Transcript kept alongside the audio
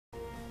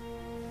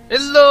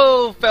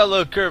Hello,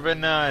 fellow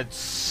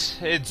Kerbonauts!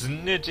 It's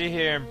Ninja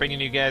here, and bringing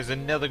you guys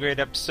another great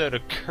episode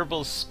of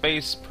Kerbal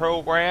Space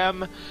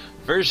Program,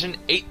 version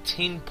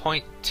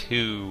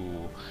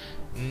 18.2.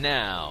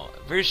 Now,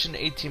 version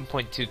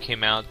 18.2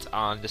 came out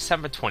on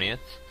December 20th,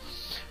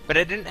 but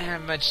I didn't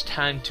have much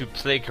time to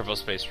play Kerbal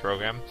Space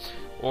Program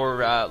or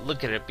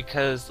look at it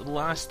because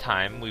last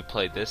time we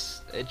played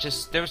this,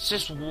 there was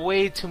just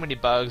way too many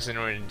bugs in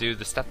order to do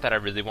the stuff that I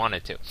really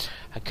wanted to.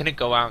 I couldn't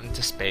go out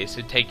into space.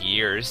 It'd take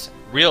years,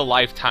 real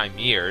lifetime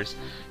years,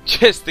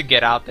 just to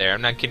get out there.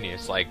 I'm not kidding you.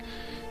 It's like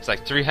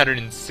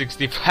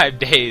 365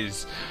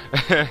 days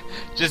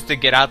just to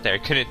get out there.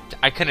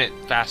 I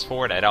couldn't fast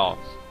forward at all.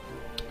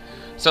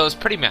 So I was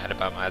pretty mad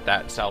about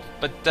that itself.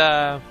 But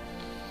then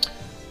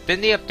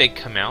the update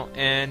come out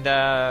and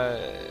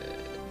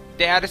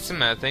they added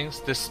some other things.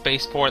 The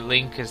spaceport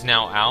link is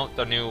now out,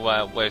 the new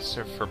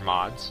website for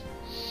mods.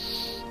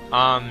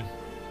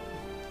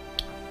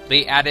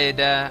 They added,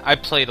 I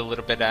played a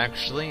little bit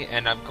actually,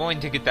 and I'm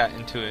going to get that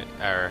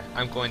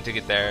I'm going to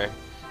get there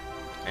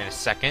in a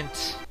second.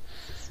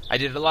 I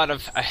did a lot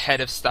of ahead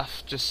of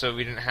stuff just so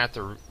we didn't have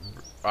to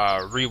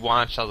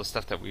rewatch all the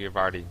stuff that we have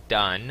already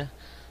done.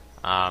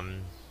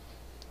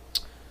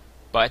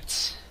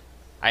 But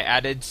I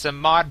added some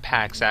mod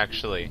packs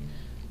actually.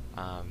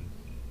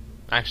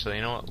 Actually,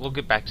 you know what? We'll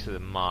get back to the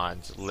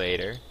mods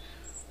later.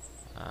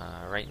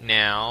 Right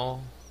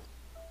now,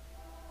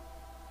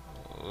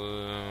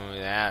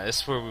 yeah,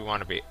 this is where we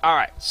want to be.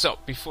 Alright, so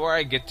before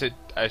I get to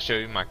show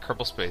you my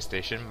Kerbal Space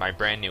Station, my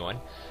brand new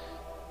one,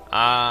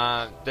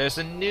 there's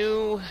a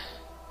new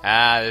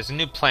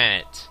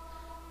planet.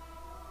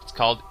 It's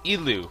called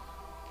Ilu,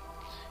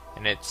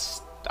 and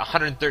it's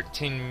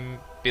 113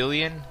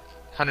 billion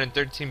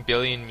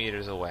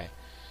meters away.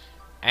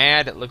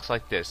 And it looks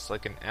like this,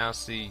 like an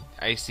icy,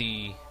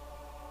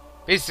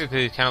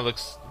 basically it kind of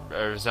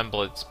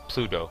resembles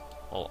Pluto.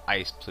 Well,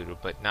 ice Pluto,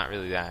 but not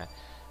really that.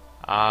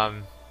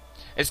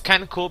 It's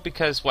kind of cool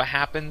because what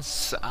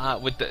happens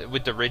with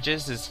the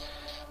ridges is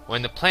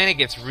when the planet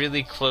gets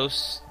really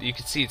close, you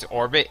can see its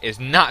orbit is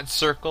not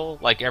circle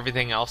like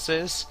everything else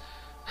is.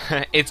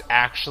 It's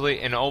actually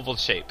an oval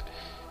shape.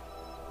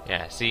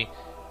 Yeah, see?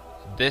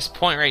 This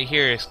point right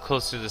here is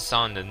closer to the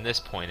sun than this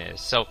point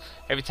is. So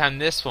every time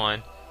this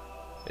one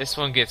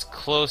gets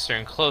closer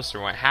and closer,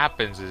 what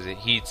happens is it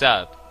heats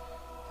up,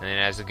 and then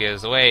as it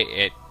goes away,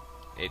 it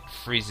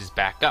freezes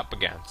back up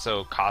again.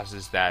 So it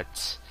causes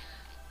that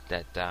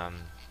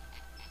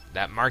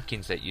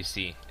markings that you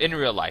see in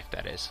real life,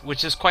 that is,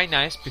 which is quite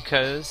nice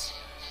because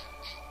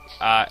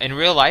in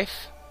real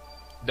life,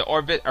 the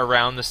orbit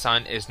around the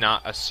sun is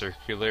not a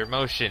circular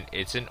motion;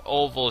 it's an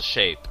oval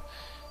shape.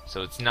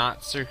 So it's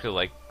not circular.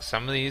 Like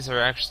some of these are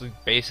actually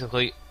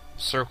basically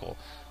circle.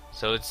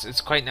 So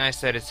it's quite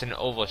nice that it's an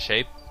oval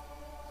shape.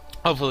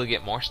 Hopefully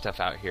get more stuff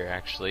out here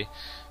actually.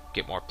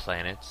 Get more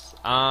planets.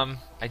 I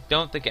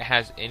don't think it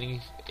has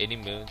any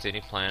moons,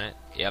 any planet.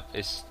 Yep,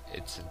 it's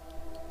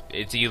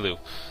Ilu.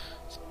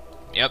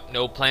 Yep,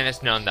 no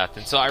planets, no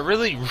nothing. So I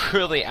really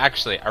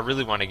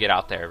want to get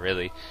out there,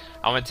 really.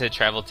 I want to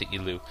travel to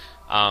Ilu.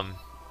 I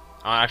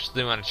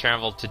actually want to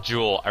travel to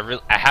Jewel.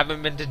 I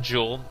haven't been to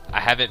Jewel.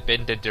 I haven't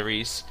been to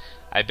Doris.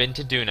 I've been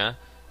to Duna.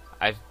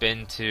 I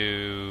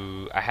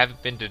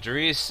haven't been to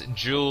Doris,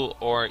 Jewel,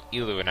 or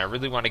Ilu, and I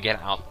really want to get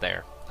out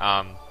there.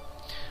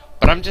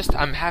 But I'm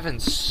having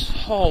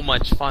so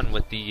much fun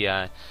with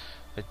the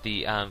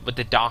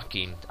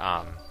docking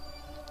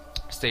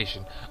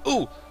station.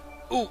 Ooh!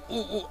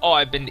 Oh,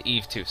 I've been to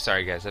Eve too.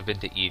 Sorry guys, I've been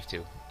to Eve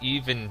too.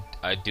 Eve and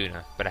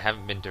Duna, but I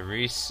haven't been to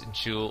Doris,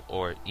 Jewel,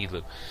 or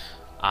Ilu.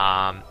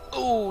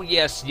 Oh,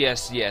 yes.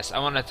 I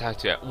want to talk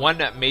to you.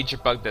 One major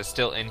bug that's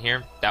still in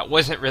here that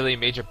wasn't really a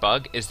major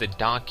bug is the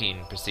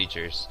docking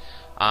procedures.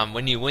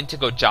 When you went to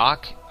go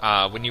dock,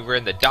 when you were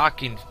in the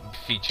docking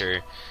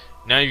feature,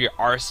 none of your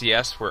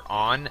RCS were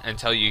on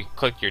until you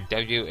click your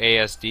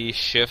WASD,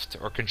 Shift,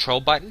 or Control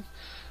button.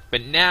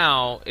 But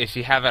now, if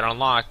you have it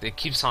unlocked, it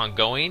keeps on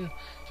going.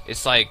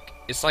 It's like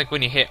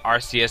when you hit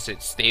RCS,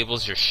 it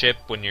stables your ship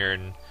when you're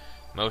in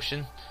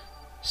motion.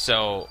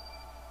 So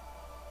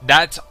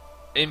that's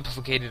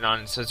implicated on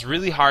it, so it's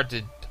really hard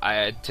to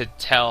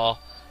tell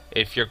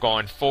if you're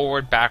going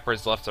forward,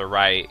 backwards, left, or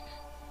right,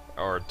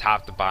 or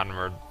top to bottom,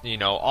 or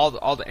all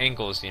the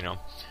angles,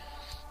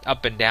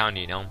 up and down,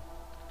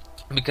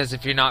 because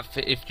if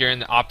you're in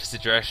the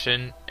opposite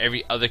direction,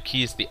 every other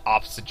key is the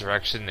opposite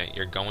direction that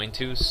you're going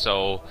to,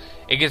 so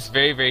it gets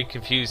very, very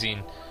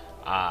confusing,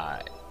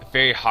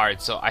 very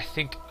hard. So I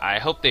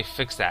hope they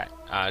fix that,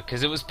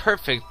 because it was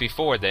perfect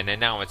before then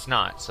and now it's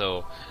not,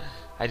 so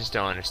I just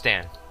don't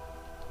understand.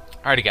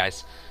 Alrighty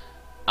guys,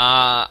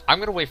 I'm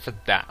gonna wait for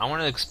that. I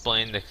want to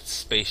explain the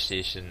space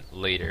station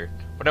later.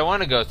 What I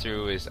want to go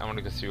through is I want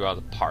to go through all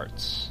the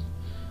parts.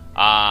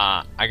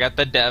 I got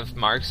the dev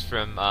marks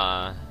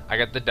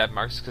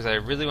because I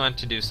really want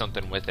to do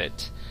something with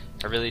it.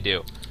 I really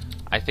do.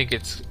 I think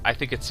it's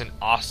an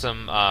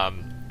awesome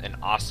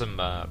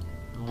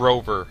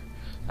rover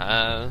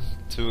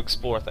to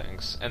explore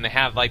things, and they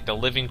have like the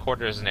living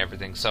quarters and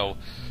everything. So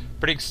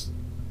pretty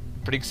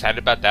pretty excited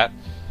about that.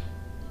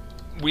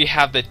 We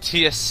have the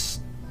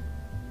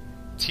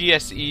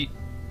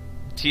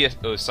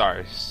oh,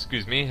 sorry,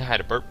 excuse me, I had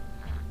a burp.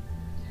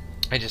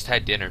 I just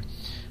had dinner.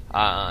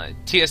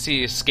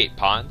 TSE escape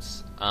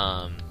pods.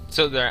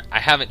 So I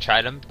haven't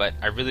tried them, but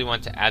I really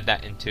want to add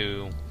that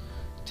to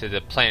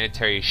the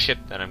planetary ship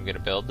that I'm gonna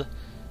build.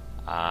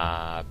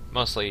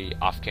 Mostly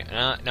off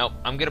camera. No,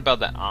 I'm gonna build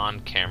that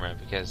on camera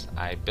because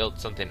I built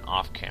something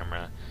off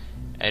camera,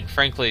 and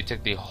frankly, it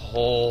took the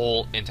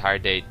whole entire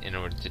day in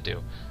order to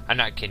do. I'm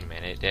not kidding,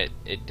 man.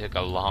 It took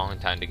a long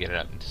time to get it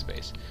up into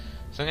space.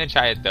 So I'm gonna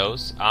try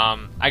those.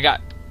 I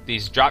got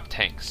these drop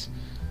tanks.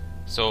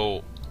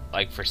 So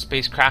like for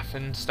spacecraft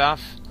and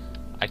stuff,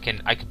 I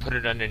could put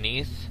it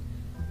underneath,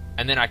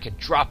 and then I could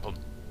drop them,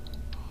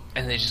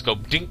 and they just go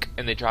dink,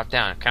 and they drop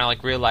down, kind of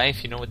like real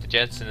life, you know, with the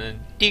jets, and then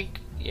dink,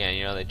 yeah,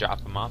 you know, they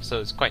drop them off. So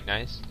it's quite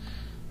nice.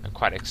 I'm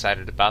quite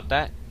excited about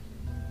that.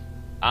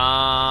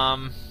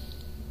 Oh,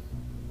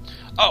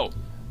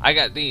 I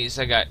got these.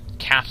 I got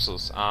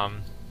capsules. I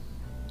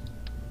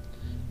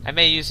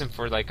may use them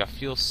for like a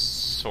fuel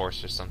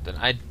source or something.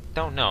 I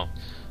don't know.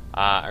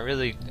 I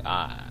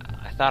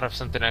thought of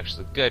something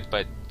actually good,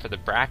 but for the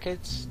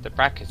brackets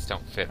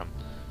don't fit them.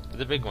 For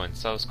the big ones,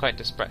 so I was quite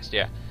depressed.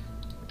 Yeah,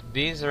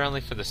 these are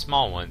only for the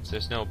small ones.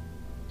 There's no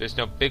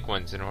big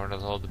ones in order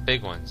to hold the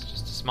big ones,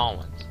 just the small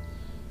ones.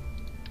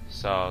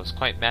 So I was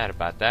quite mad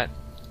about that.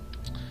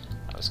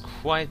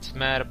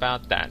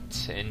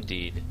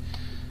 Indeed.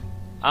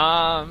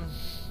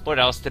 What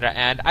else did I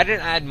add? I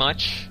didn't add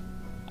much.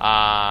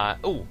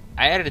 Oh,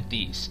 I added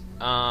these.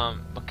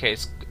 Okay,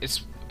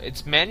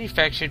 it's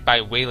manufactured by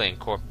Wayland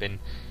Corp, and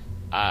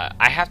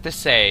I have to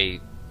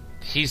say,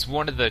 he's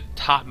one of the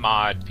top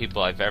mod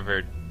people I've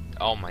ever.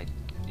 Oh my,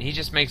 he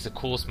just makes the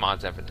coolest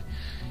mods ever.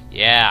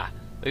 Yeah,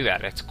 look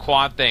at that. It's a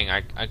quad thing.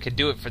 I could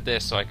do it for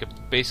this, so I could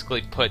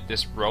basically put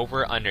this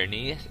rover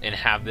underneath and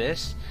have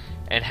this,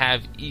 and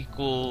have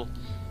equal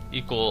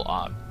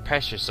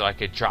pressure, so I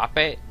could drop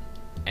it,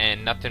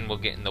 and nothing will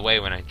get in the way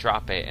when I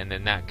drop it, and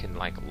then that can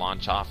like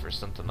launch off or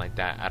something like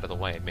that out of the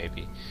way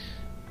maybe,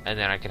 and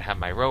then I can have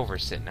my rover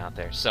sitting out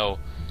there. So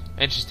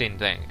interesting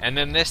thing. And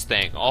then this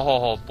thing,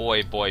 oh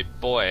boy,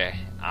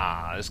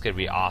 this could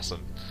be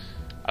awesome.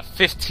 A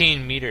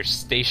 15-meter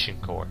station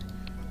core.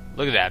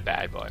 Look at that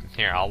bad boy.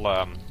 Here, I'll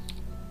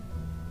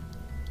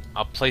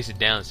place it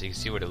down so you can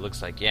see what it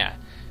looks like. Yeah,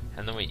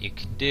 and then what you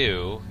can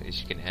do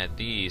is you can add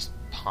these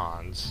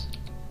ponds.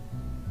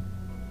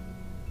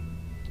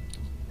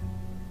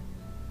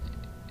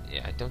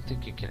 Yeah, I don't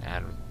think you can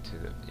add them to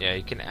the. Yeah,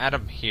 you can add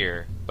them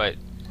here, but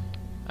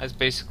that's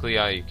basically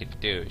all you can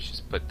do is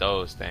just put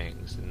those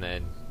things, and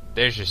then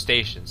there's your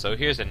station. So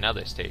here's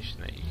another station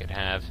that you could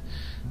have.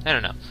 I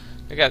don't know.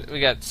 We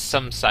got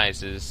some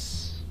sizes.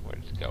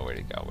 Where'd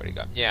it go?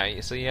 Yeah,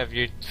 so you have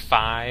your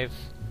 5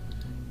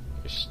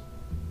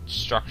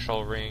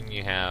 structural ring.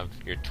 You have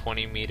your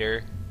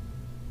 20-meter,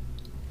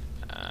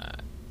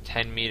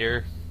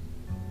 10-meter,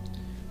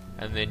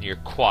 and then your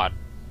quad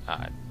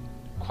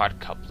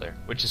coupler,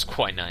 which is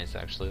quite nice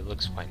actually. It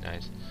looks quite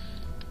nice.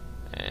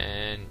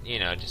 And you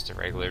know, just a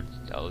regular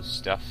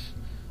stuff.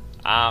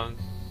 Now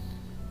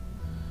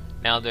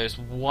there's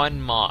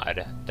one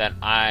mod that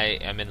I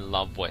am in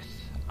love with,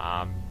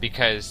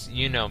 because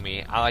you know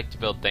me, I like to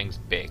build things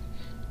big,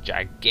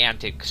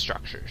 gigantic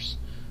structures.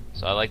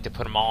 So I like to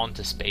put them all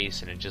into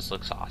space, and it just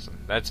looks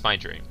awesome. That's my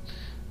dream.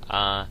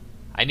 I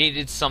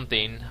needed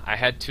something. I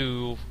had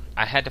to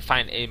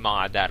find a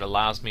mod that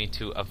allows me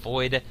to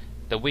avoid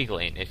the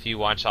wiggling. If you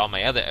watch all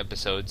my other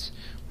episodes,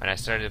 when I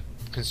started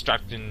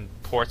constructing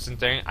ports and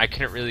things, I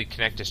couldn't really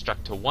connect a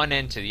struct to one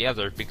end to the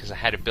other because I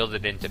had to build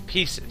it into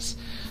pieces.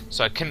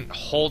 So I couldn't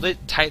hold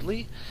it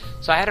tightly.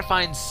 So I had to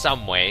find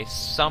some way,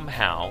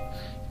 somehow,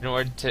 in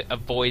order to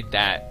avoid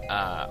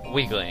that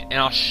wiggling. And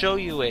I'll show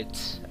you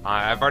it.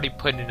 I've already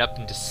put it up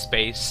into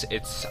space.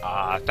 It's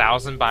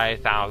 1,000 by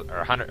 1,000,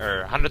 or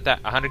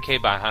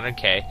 100K by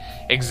 100K,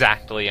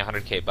 exactly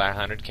 100K by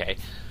 100K.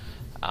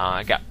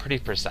 I got pretty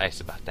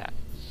precise about that.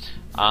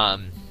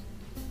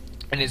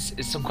 And it's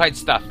some quite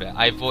stuff.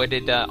 I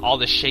avoided all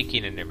the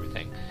shaking and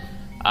everything.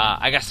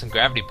 I got some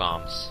gravity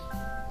bombs.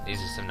 These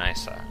are some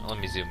nice. Let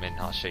me zoom in.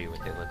 I'll show you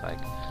what they look like.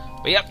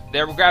 But yep,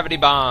 there were gravity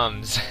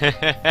bombs.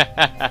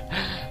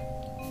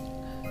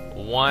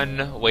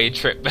 One-way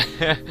trip.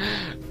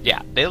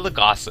 Yeah, they look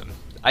awesome.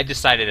 I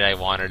decided I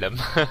wanted them.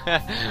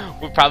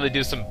 We'll probably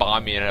do some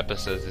bombing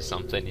episodes or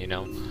something, you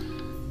know.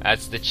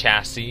 That's the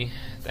chassis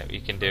that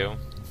we can do.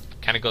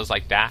 Kind of goes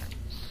like that.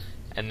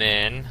 And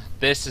then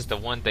this is the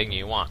one thing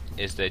you want,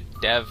 is the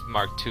Dev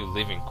Mark II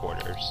living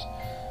quarters.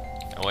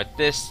 And what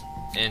this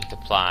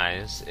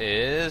implies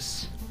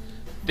is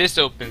this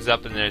opens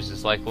up and there's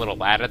this like little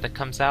ladder that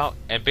comes out,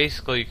 and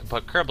basically you can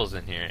put Kerbals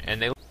in here,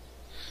 and they.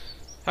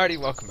 Alrighty,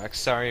 welcome back.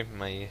 Sorry,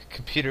 my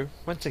computer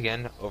once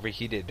again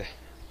overheated,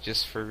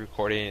 just for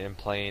recording and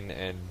playing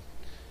and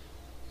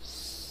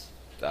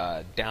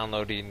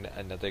downloading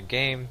another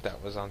game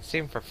that was on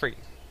Steam for free,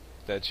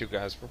 that you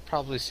guys will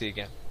probably see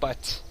again.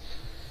 But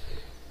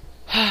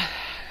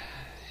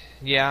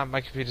yeah,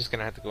 my computer's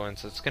gonna have to go in,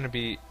 so it's gonna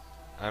be,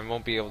 I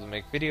won't be able to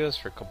make videos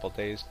for a couple of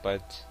days,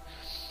 but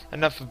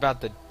enough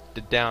about the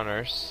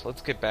downers.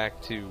 Let's get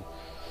back to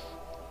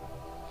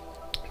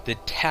the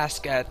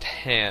task at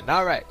hand.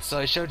 Alright, so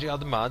I showed you all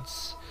the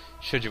mods,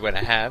 showed you what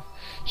I have,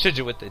 showed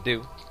you what they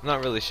do.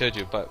 Not really showed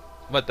you, but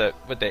what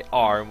they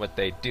are and what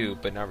they do,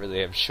 but not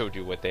really have showed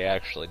you what they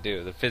actually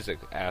do, the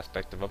physics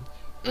aspect of them.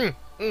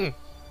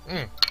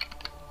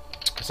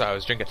 So I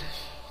was drinking.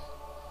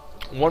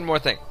 One more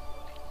thing.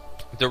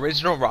 The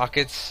original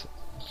rockets,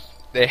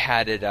 they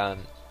had it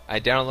I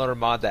downloaded a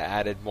mod that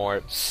added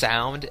more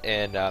sound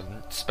and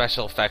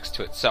special effects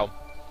to it, so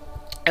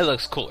it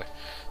looks cooler.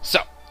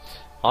 So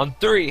on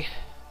 3,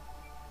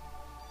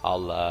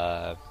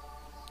 I'll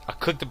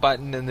click the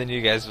button and then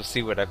you guys will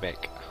see what I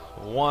make.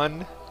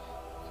 1,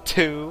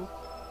 2,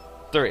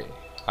 3.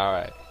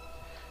 Alright.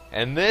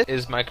 And this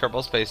is my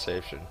Kerbal Space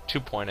Station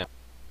 2.0.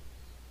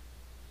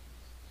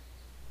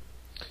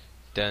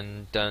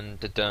 Dun dun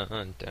dun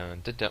dun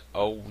dun dun dun.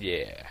 Oh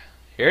yeah.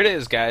 Here it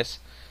is, guys.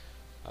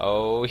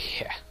 Oh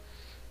yeah.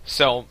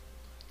 So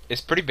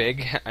it's pretty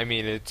big. I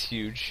mean, it's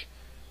huge.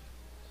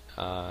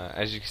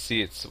 As you can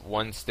see, it's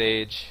 1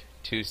 stage,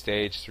 2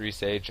 stage, 3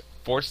 stage,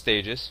 4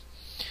 stages.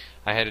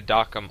 I had to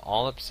dock them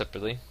all up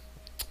separately.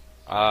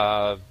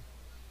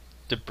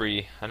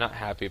 Debris. I'm not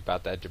happy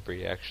about that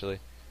debris, actually.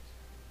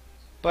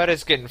 But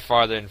it's getting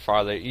farther and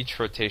farther each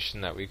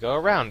rotation that we go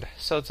around,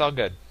 so it's all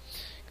good.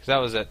 Because that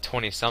was at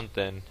 20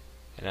 something,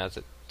 and now it's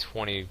at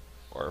 20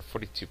 or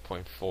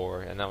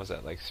 42.4, and that was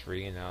at like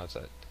 3, and now it's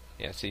at,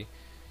 yeah, see,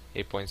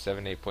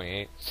 8.7,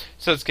 8.8.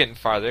 So it's getting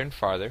farther and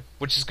farther,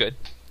 which is good.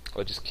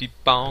 We'll just keep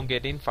on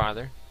getting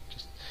farther.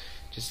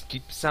 Just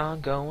keeps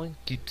on going,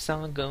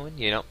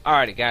 you know.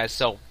 Alrighty, guys,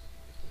 so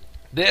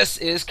this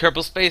is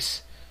Kerbal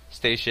Space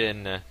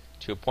Station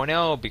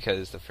 2.0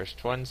 because the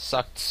first one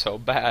sucked so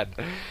bad.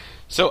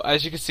 So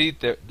as you can see,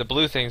 the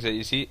blue things that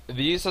you see,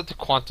 these are the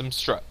quantum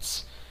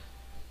struts.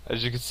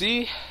 As you can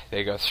see,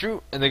 they go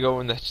through and they go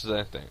in the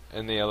thing,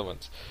 and the other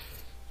ones.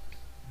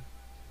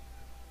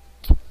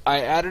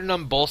 I added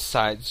on both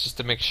sides just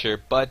to make sure,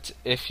 but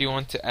if you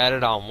want to add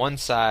it on one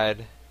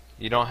side,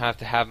 you don't have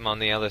to have them on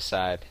the other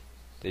side.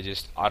 They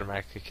just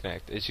automatically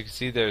connect. As you can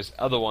see, there's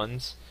other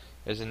ones.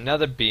 There's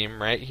another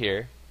beam right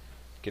here,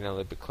 getting a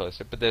little bit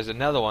closer, but there's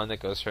another one that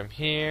goes from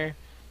here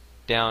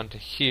down to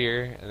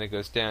here, and it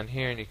goes down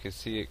here, and you can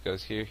see it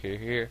goes here, here,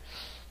 here.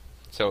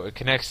 So it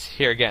connects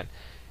here again.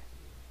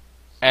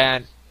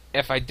 And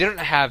if I didn't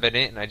have it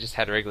and I just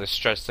had a regular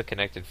struts that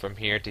connected from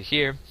here to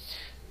here,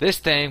 this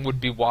thing would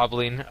be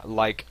wobbling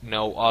like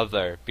no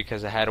other,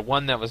 because I had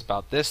one that was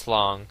about this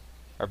long,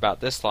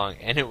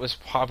 and it was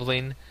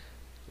wobbling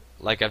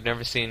like I've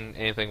never seen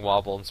anything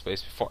wobble in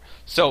space before.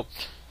 So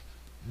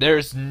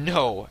there's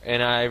no,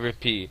 and I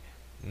repeat,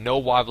 no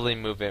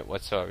wobbling movement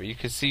whatsoever. You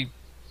can see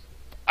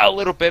a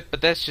little bit,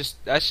 but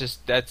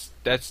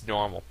that's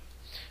normal.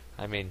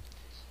 I mean,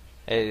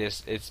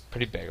 it's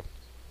pretty big.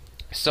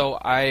 So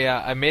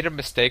I made a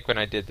mistake when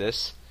I did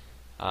this.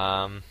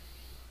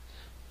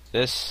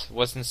 This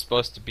wasn't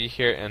supposed to be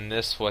here, and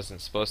this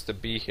wasn't supposed to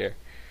be here.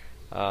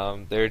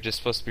 They're just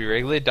supposed to be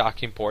regular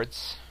docking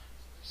ports.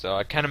 So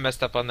I kind of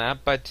messed up on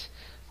that, but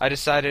I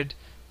decided,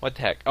 what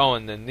the heck. Oh,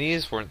 and then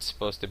these weren't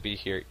supposed to be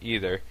here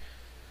either.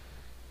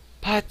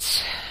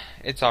 But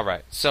it's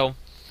alright. So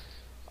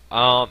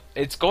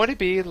it's going to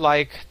be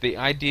like the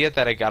idea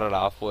that I got it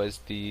off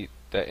was the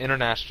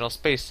International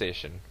Space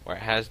Station, where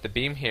it has the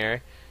beam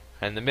here,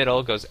 and the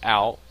middle goes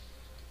out,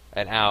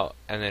 and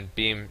then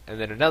beam, and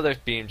then another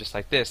beam just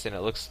like this, and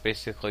it looks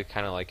basically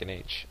kind of like an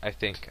H. I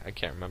think, I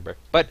can't remember,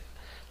 but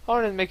I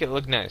wanted to make it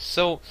look nice.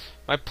 So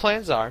my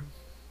plans are,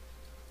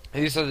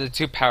 these are the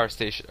two power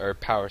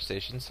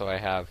stations. So I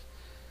have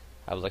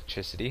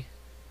electricity,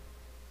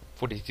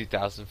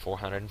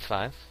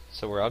 42,405.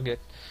 So we're all good.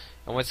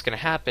 And what's going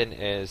to happen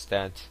is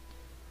that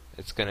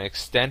it's going to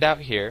extend out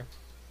here,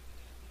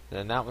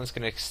 then that one's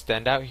going to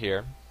extend out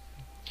here,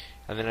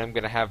 and then I'm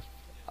going to have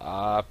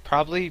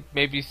probably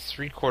maybe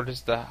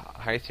 3/4 the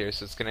height here,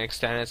 so it's going to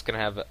extend. It's going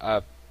to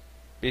have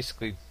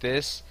basically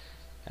this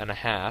and a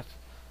half,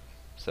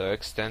 so it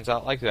extends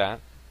out like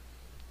that.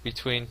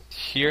 Between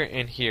here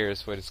and here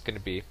is what it's going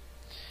to be.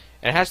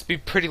 And it has to be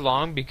pretty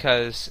long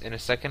because in a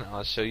second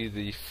I'll show you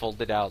the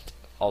folded out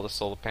all the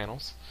solar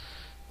panels.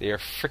 They are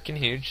freaking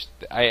huge.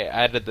 I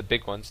added the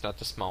big ones, not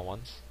the small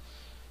ones.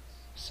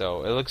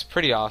 So it looks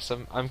pretty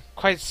awesome. I'm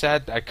quite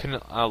sad that I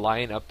couldn't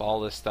line up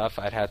all this stuff.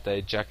 I'd have to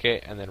eject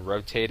it and then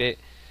rotate it,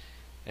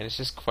 and it's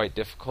just quite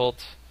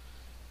difficult.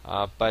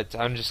 But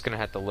I'm just gonna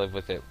have to live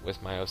with it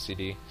with my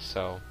OCD.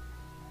 So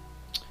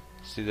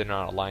see, they're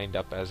not lined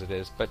up as it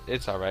is, but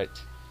it's alright.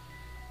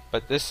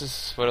 But this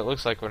is what it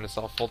looks like when it's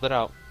all folded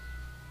out.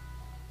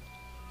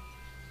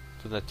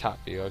 From the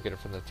top view, I'll get it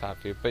from the top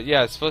view. But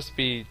yeah, it's supposed to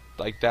be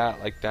like that,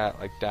 like that,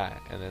 like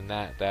that, and then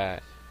that, and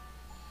that.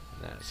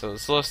 So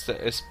it's supposed to,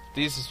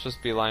 these are supposed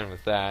to be aligned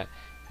with that,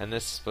 and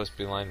this is supposed to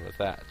be aligned with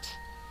that.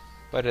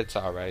 But it's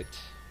alright.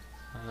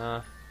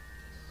 It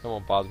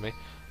won't bother me.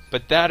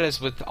 But that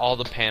is with all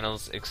the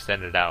panels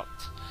extended out.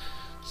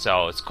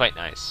 So it's quite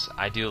nice.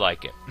 I do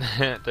like it.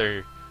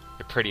 they're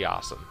pretty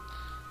awesome.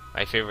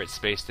 My favorite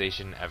space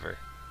station ever,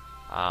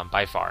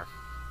 by far.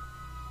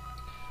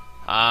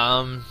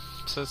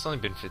 So it's only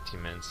been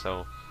 15 minutes.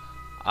 So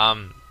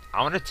I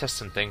want to test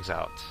some things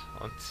out.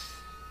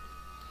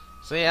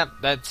 So yeah,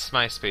 that's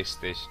my space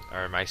station,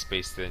 or my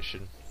space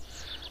station.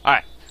 All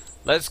right,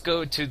 let's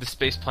go to the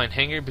spaceplane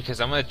hangar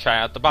because I'm gonna try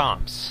out the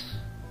bombs.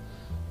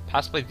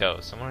 Possibly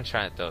those. I want to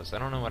try out those. I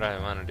don't know what I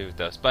want to do with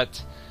those,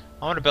 but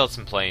I want to build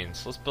some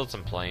planes. Let's build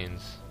some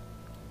planes.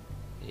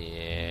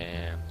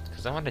 Yeah,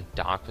 because I want to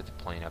dock with the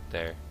plane up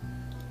there.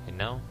 You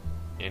know?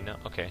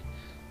 Okay.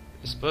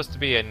 There's supposed to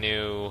be a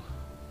new...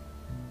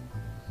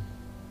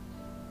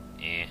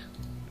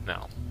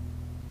 No.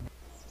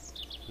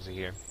 Is it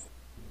here?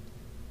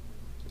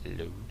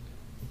 Load.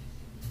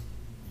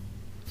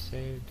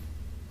 Saved.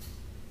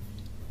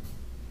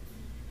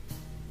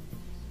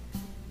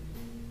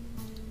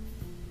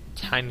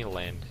 Tiny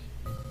land.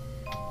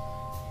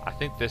 I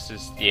think this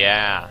is...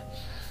 Yeah.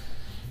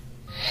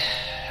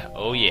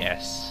 Oh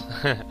yes.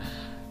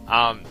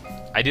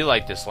 I do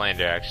like this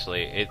lander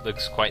actually. It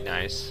looks quite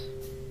nice.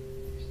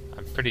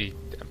 I'm pretty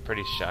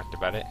shocked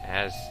about it. It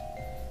has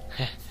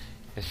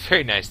it's a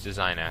very nice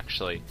design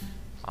actually.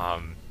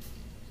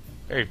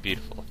 Very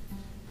beautiful.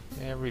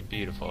 Very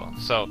beautiful.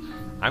 So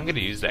I'm gonna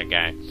use that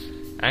guy.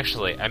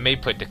 Actually, I may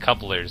put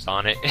decouplers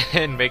on it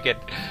and make it.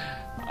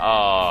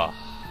 Yeah,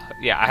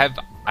 I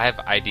have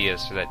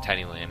ideas for that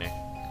tiny lander.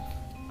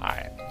 All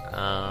right.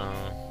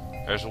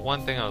 There's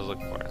one thing I was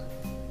looking for.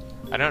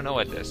 I don't know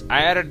what this.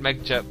 I added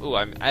MechJeb. Ooh,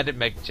 I added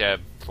MechJeb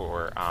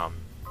for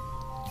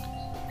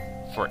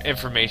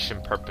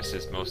information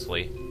purposes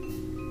mostly.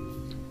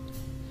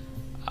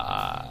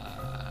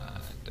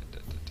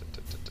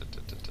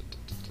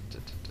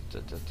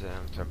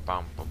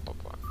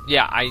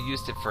 Yeah, I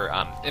used it for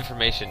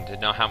information to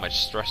know how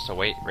much stress to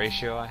weight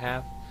ratio I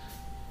have.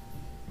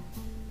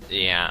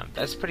 Yeah,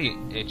 that's pretty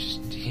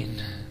interesting.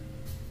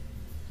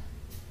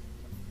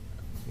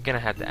 I'm gonna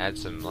have to add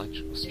some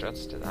electrical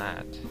struts to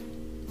that.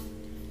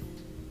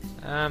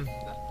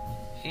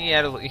 He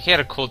had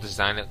a cool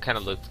design. It kind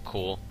of looked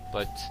cool,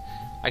 but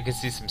I can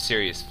see some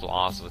serious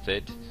flaws with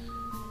it.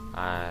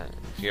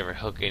 If you ever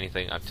hook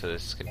anything up to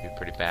this, it's gonna be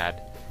pretty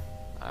bad.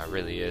 It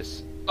really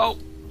is. Oh,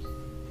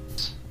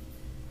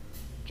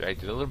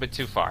 dragged it a little bit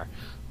too far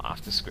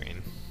off the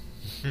screen.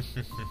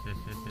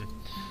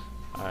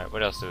 All right,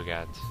 what else do we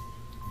got?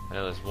 I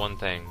know there's one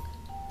thing.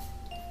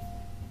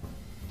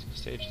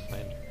 Two-stage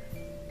lander.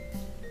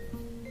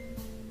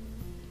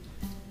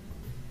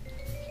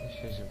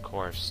 Fusion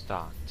core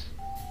stocked.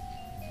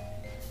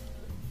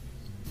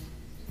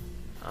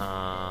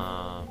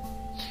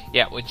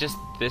 Yeah, with just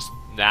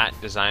that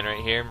design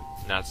right here,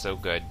 not so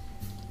good.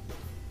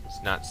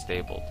 It's not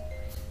stable.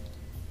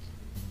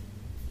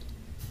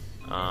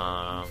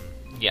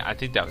 Yeah, I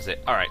think that was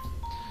it. All right,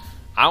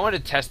 I want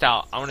to test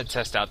out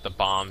the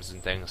bombs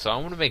and things. So I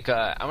want to make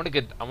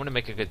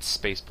a good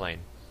space plane.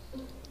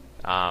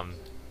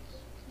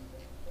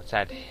 Let's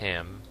add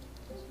him.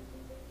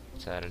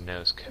 Let's add a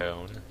nose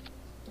cone.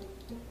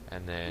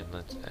 And then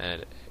let's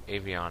add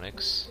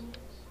avionics.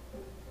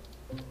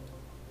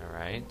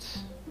 Alright.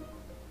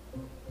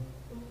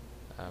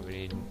 We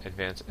need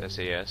advanced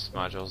SAS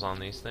modules on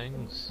these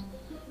things.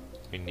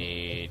 I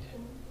need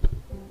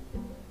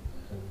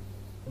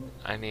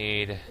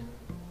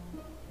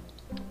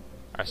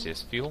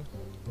RCS fuel.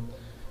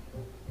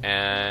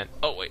 And,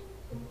 oh wait,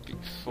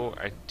 before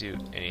I do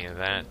any of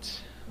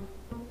that,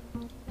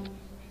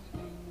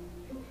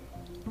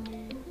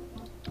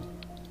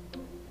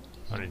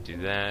 I want to do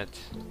that.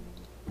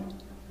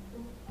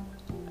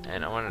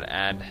 And I wanted to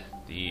add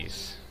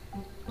these.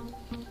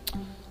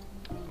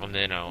 And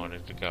then I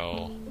wanted to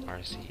go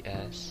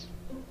RCS.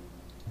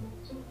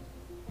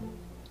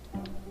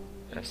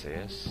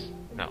 SAS?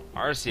 No,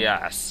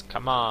 RCS!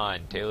 Come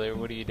on, Taylor,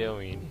 what are you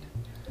doing?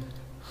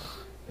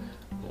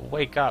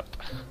 Wake up!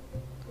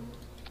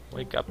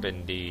 Wake up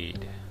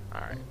indeed.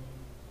 Alright.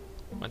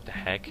 What the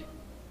heck?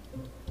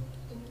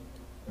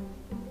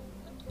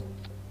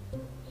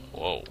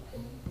 Whoa.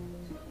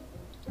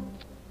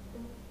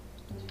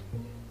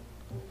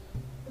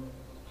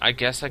 I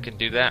guess I can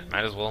do that.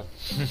 Might as well.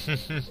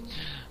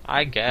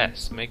 I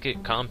guess. Make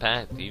it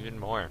compact even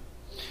more.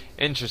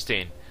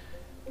 Interesting.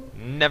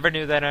 Never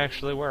knew that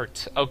actually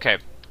worked. Okay.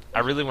 I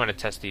really want to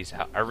test these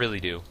out. I really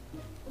do.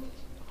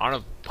 I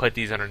want to put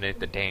these underneath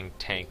the dang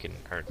tank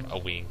or a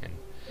wing and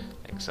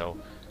things. So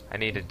I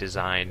need to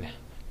design.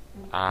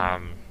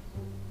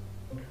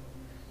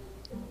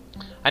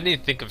 I need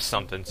to think of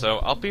something. So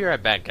I'll be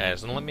right back,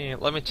 guys, and let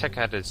me check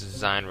out this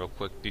design real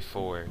quick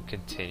before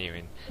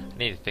continuing. I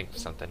need to think of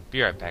something.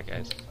 Be right back,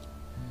 guys.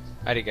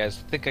 Alrighty,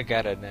 guys. I think I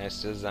got a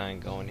nice design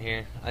going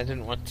here. I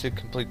didn't want to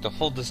complete the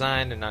whole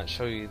design and not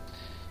show you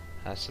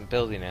some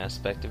building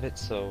aspect of it,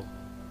 so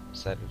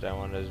decided I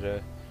wanted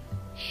to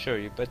show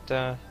you. But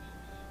I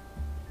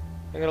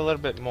got a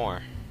little bit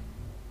more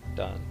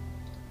done.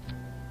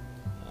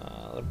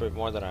 A little bit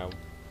more than I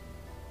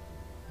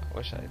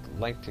wish I'd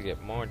like to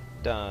get more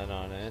done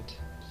on it.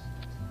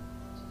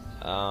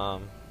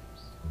 Um,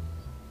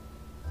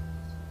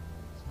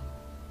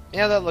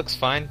 yeah, that looks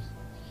fine.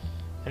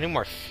 I need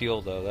more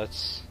fuel though.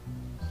 That's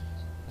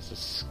the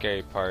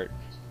scary part.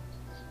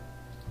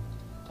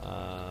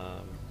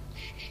 Um,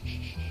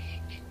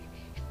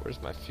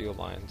 where's my fuel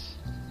lines?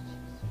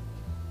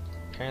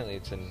 Apparently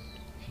it's in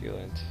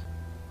fuelant.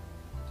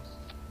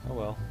 Oh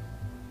well.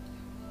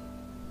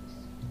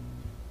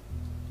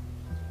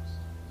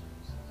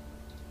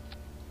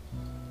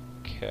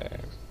 Okay.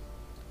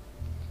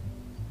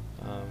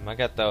 I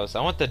got those.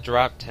 I want the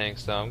drop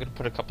tanks though. I'm gonna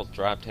put a couple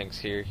drop tanks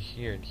here,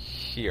 here, and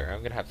here.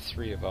 I'm gonna have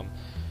 3 of them.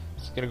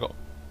 It's gonna go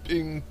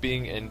bing,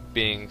 bing, and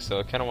bing. So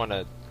I kind of want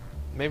to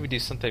maybe do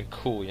something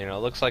cool. You know,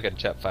 it looks like a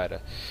jet fighter.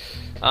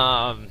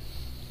 But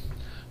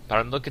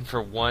I'm looking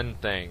for one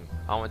thing.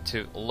 I want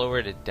to lower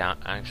it down.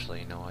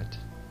 Actually, you know what?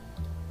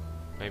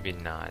 Maybe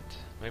not.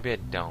 Maybe I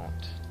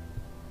don't.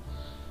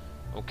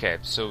 Okay,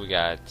 so we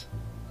got.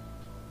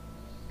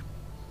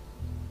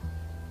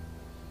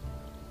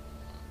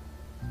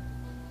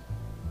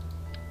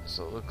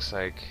 So it looks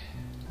like.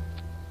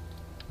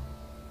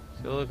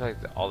 They look like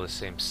all the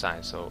same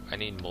size, so I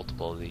need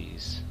multiple of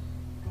these.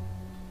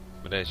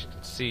 But as you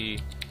can see,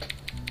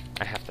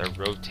 I have to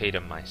rotate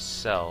them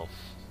myself.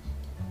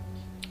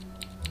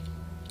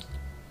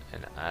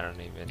 And I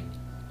don't even.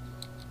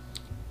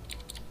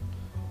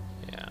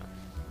 Yeah.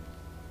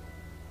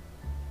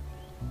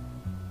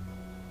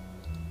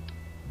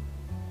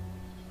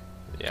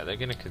 Yeah, they're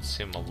gonna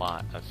consume a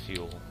lot of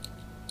fuel.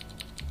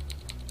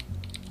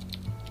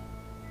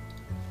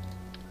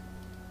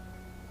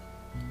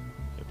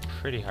 They're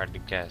pretty hard to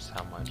guess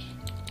how much.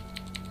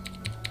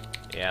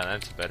 Yeah,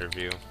 that's a better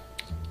view.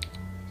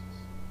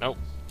 Nope.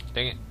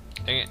 Dang it.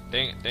 Dang it.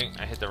 Dang it. Dang it.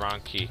 I hit the wrong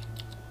key.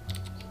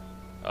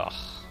 Ugh.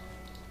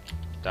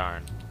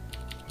 Darn.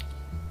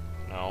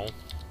 No.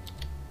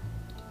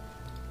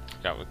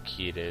 Forgot what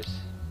key it is.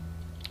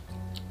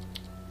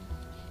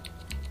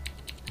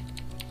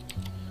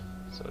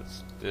 So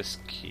it's this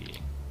key.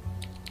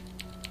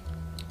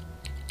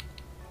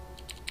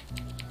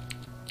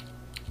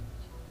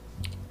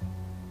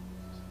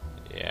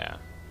 Yeah.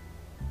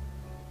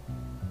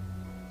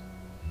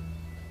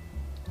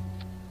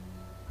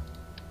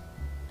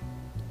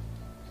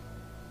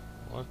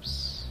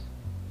 Whoops.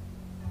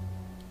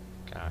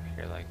 Got out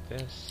here like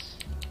this.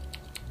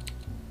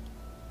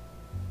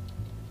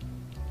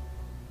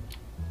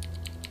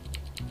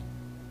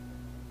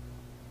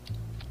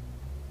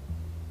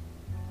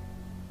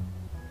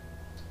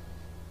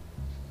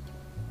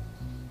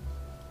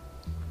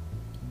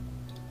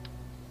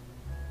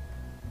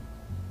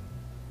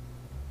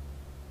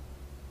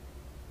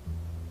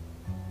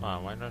 Come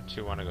on, why don't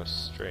you want to go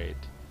straight?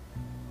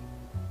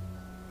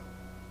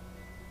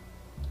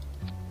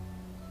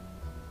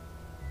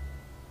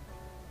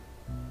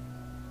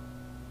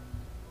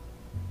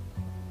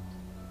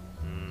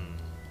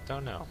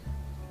 Don't know.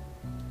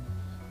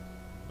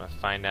 I'm gonna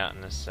find out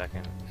in a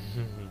second.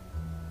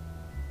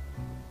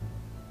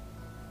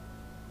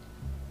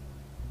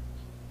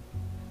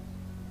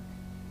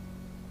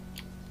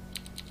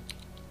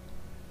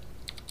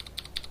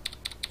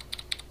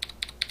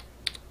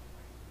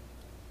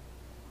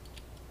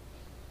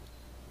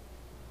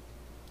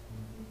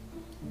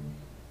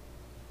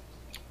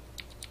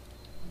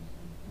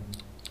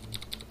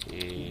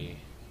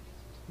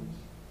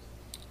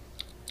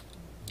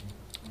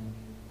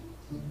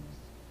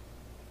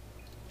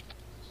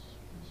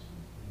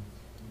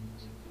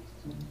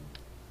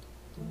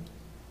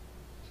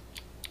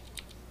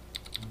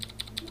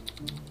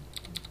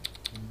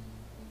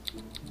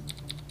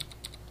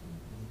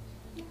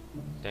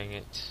 Dang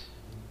it.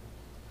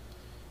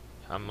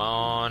 Come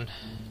on.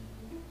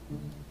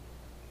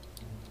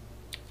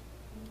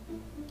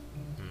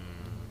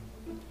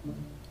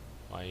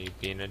 Why are you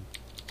being a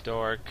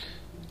dork?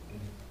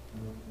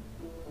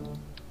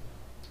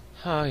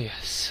 Oh,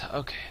 yes.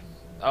 Okay.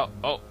 Oh,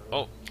 oh,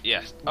 oh,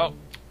 yes. Oh.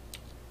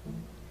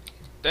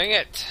 Dang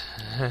it.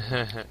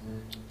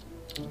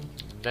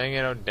 Dang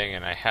it, oh dang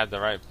it. I had the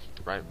right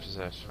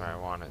position where I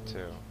wanted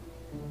to.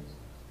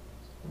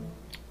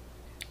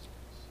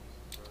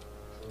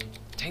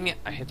 Dang it,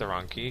 I hit the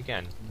wrong key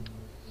again.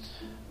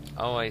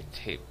 Oh, I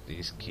taped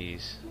these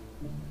keys.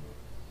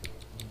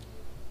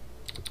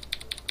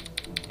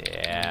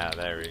 Yeah,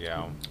 there we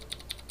go.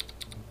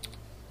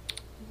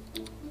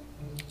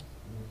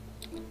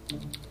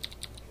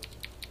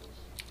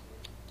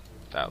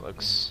 That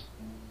looks...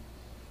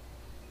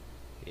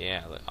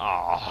 Yeah,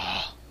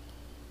 oh.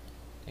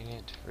 Dang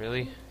it,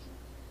 really?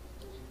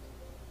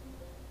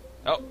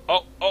 Oh,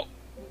 oh, oh!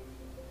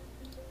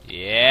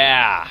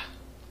 Yeah!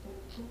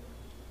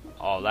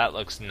 Oh, that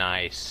looks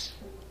nice.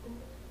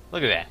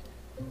 Look at that.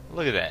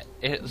 Look at that.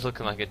 It's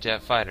looking like a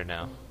jet fighter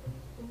now.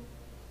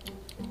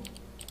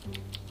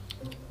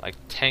 Like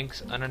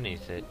tanks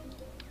underneath it.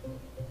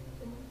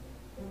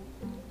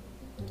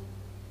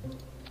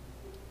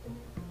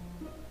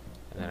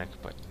 And then I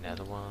could put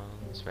another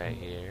ones right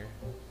here.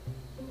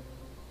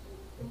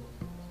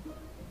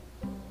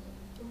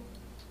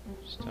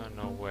 Just don't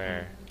know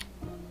where.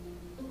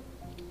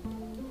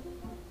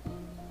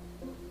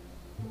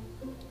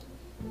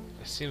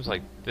 It seems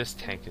like this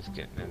tank is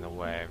getting in the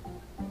way.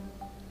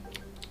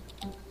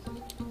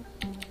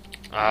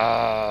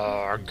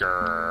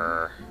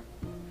 Grr.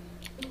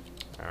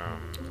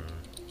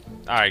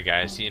 Alright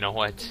guys, you know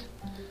what?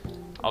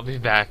 I'll be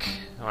back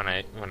when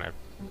I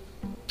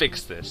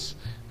fix this.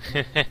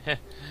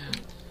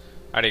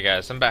 Alrighty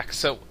guys, I'm back.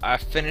 So I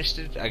finished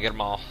it. I got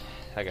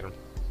them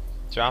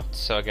dropped.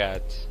 So I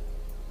got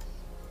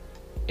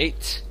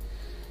 8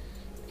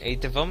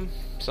 of them.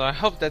 So I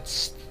hope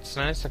it's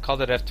nice. I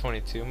called it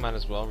F-22. Might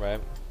as well,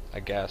 right? I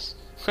guess.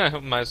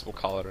 Might as well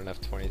call it an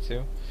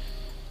F-22.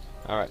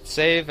 Alright,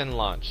 save and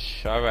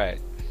launch.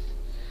 Alright.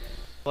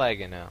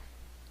 Flagging now.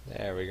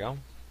 There we go.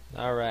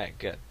 Alright,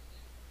 good.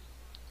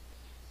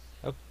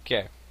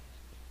 Okay.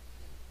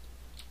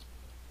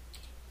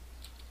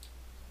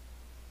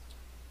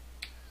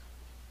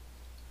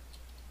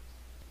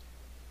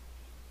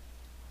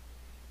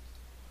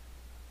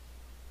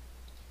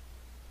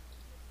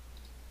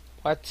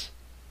 What?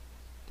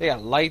 They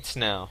got lights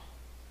now.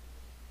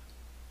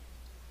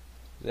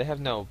 They have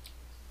no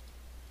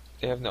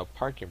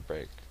parking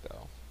brake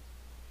though.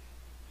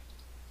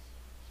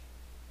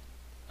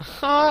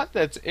 Ha,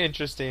 that's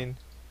interesting.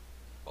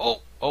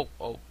 Oh,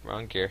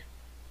 wrong gear.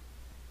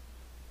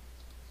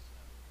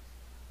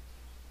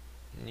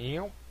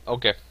 Yep.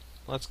 Okay,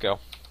 let's go.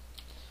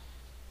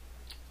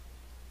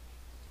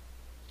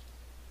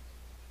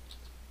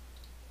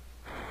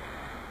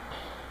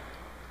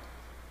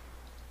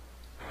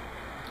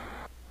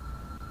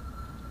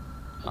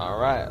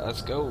 Alright,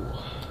 let's go.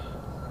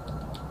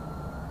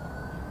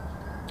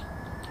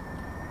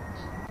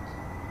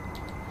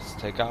 Let's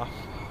take off.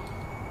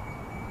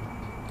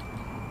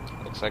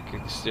 Looks like we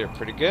can steer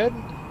pretty good.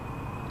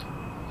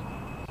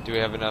 Do we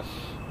have enough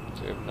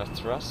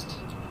thrust?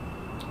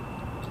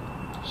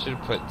 Should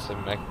have put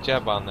some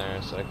jeb on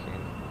there so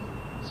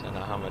I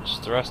know how much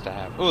thrust I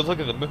have. Oh, look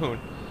at the moon.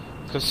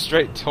 Go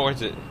straight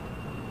towards it.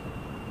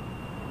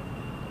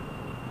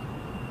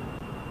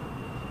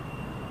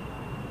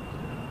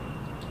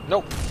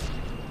 Nope.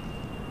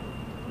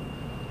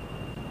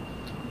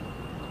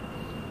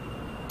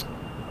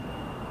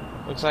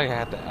 Looks like I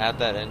have to add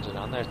that engine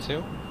on there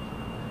too.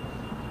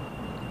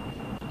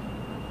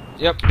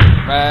 Yep,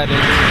 right into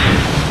the...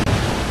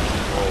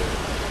 Whoa.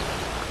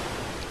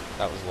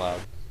 That was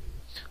loud.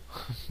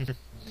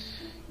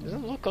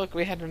 Doesn't look like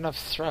we had enough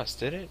thrust,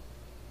 did it?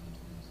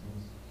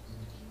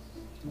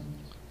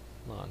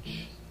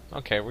 Launch.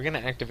 Okay, we're gonna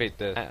activate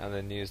this and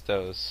then use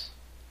those.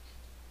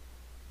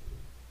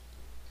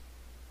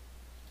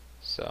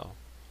 So,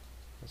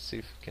 let's see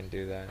if we can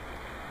do that.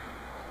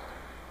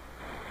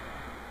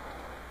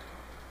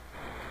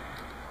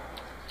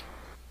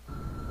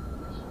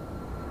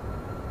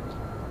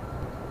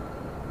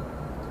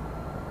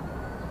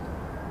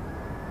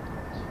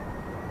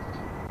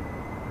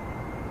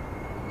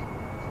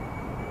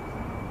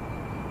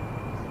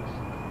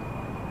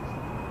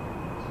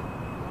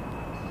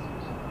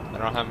 I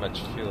don't have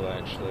much fuel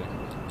actually.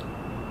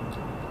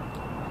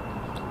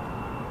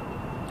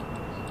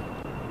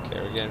 Okay,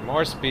 we're getting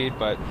more speed,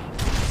 but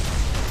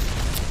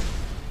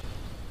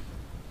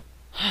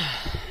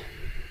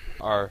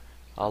are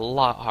a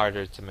lot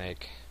harder to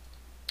make.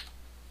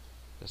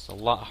 Just a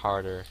lot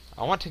harder.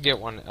 I want to get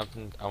one up.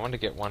 I want to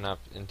get one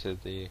up into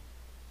the.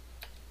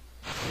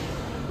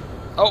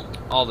 Oh,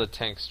 all the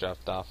tanks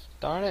dropped off.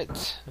 Darn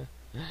it!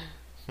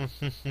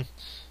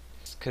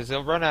 Because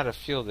they'll run out of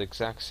fuel at the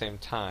exact same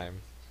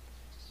time.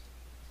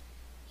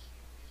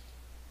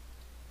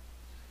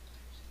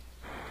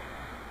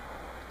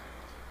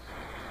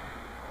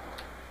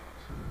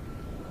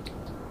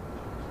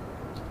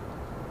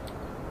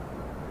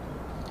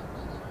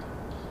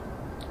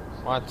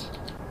 What?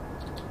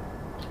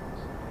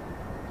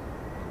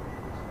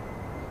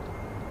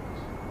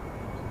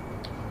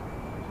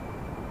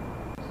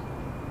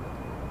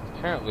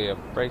 Apparently, a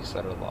brakes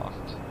that are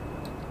locked.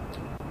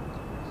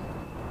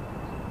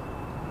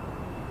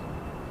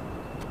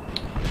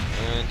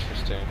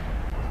 Interesting.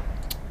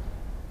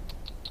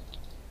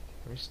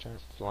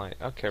 Restart flight.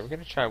 Okay, we're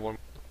gonna try one.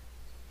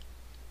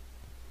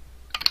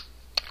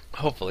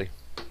 Hopefully.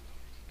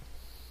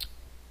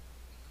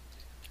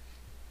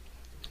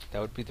 That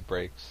would be the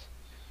brakes.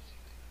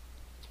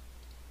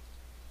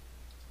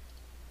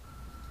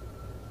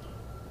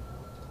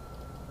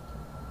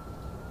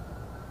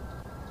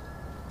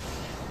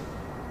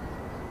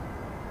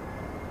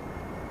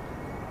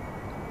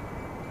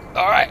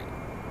 Alright!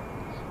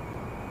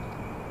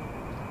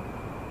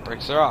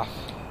 Brakes are off.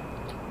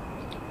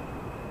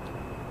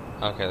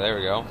 Okay, there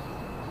we go.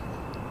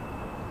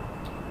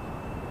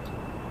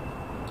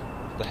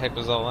 What the heck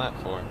was all that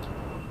for?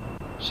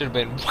 Should have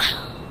been.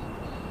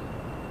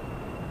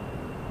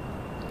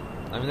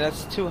 I mean,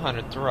 that's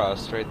 200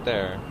 thrust right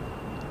there.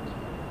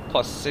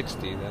 Plus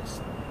 60,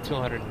 that's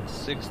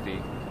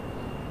 260.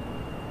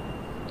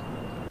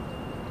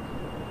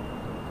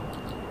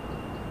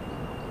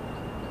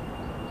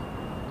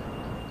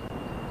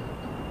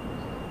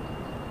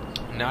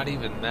 Not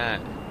even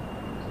that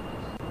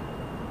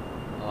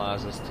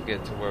allows us to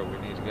get to where we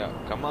need to go.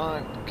 Come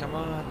on, come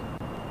on.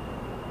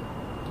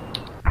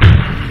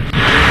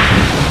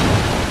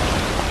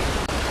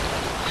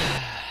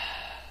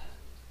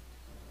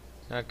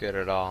 not good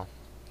at all.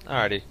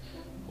 Alrighty.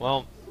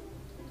 Well,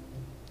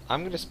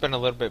 I'm gonna spend a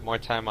little bit more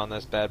time on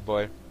this bad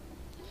boy.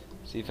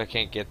 See if I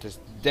can't get this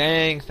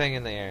dang thing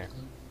in the air.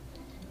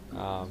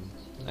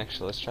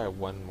 Actually, let's try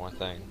one more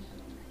thing.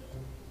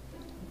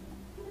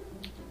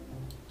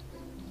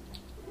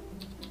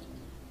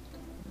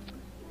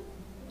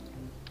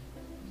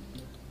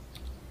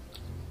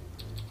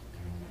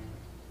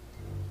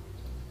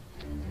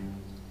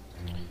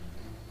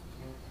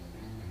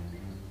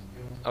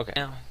 Okay,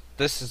 now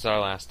this is our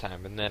last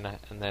time, and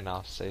then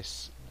I'll say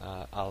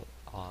I'll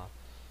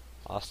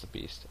ask the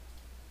beast.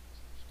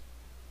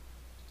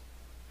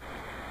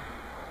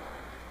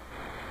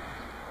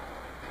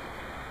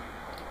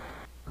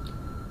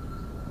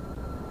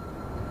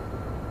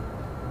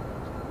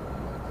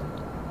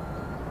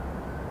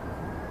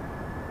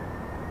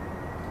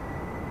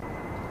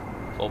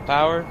 Full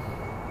power.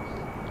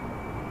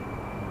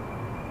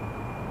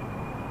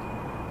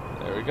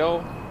 There we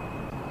go.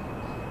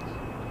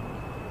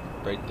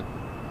 Break the...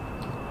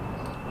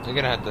 You're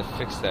gonna have to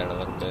fix that a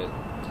little bit.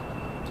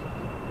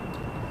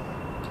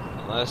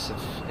 Unless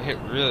if it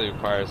really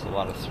requires a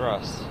lot of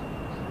thrust.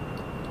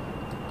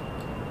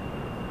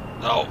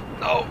 No,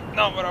 no,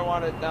 not what I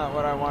wanted, not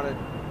what I wanted.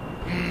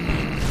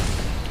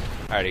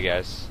 Alrighty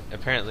guys,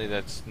 apparently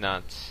that's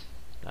not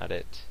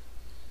it.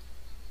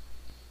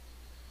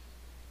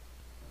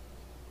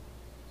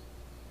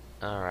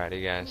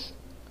 Alrighty guys.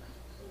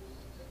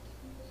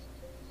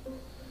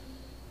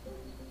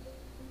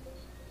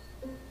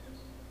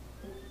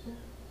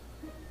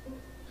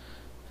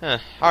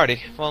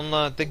 Alrighty,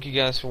 well thank you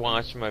guys for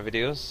watching my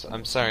videos.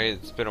 I'm sorry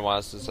it's been a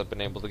while since I've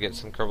been able to get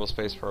some Kerbal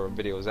Space Program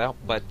videos out,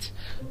 but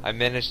I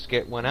managed to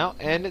get one out,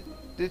 and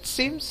it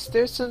seems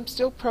there's some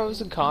still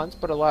pros and cons,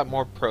 but a lot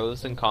more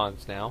pros than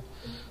cons now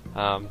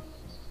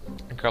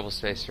in Kerbal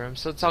Space Program,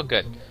 so it's all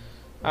good.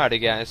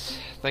 Alrighty guys,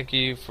 thank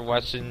you for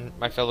watching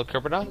my fellow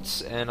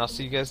Kerbonauts, and I'll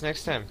see you guys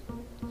next time.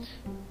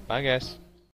 Bye guys.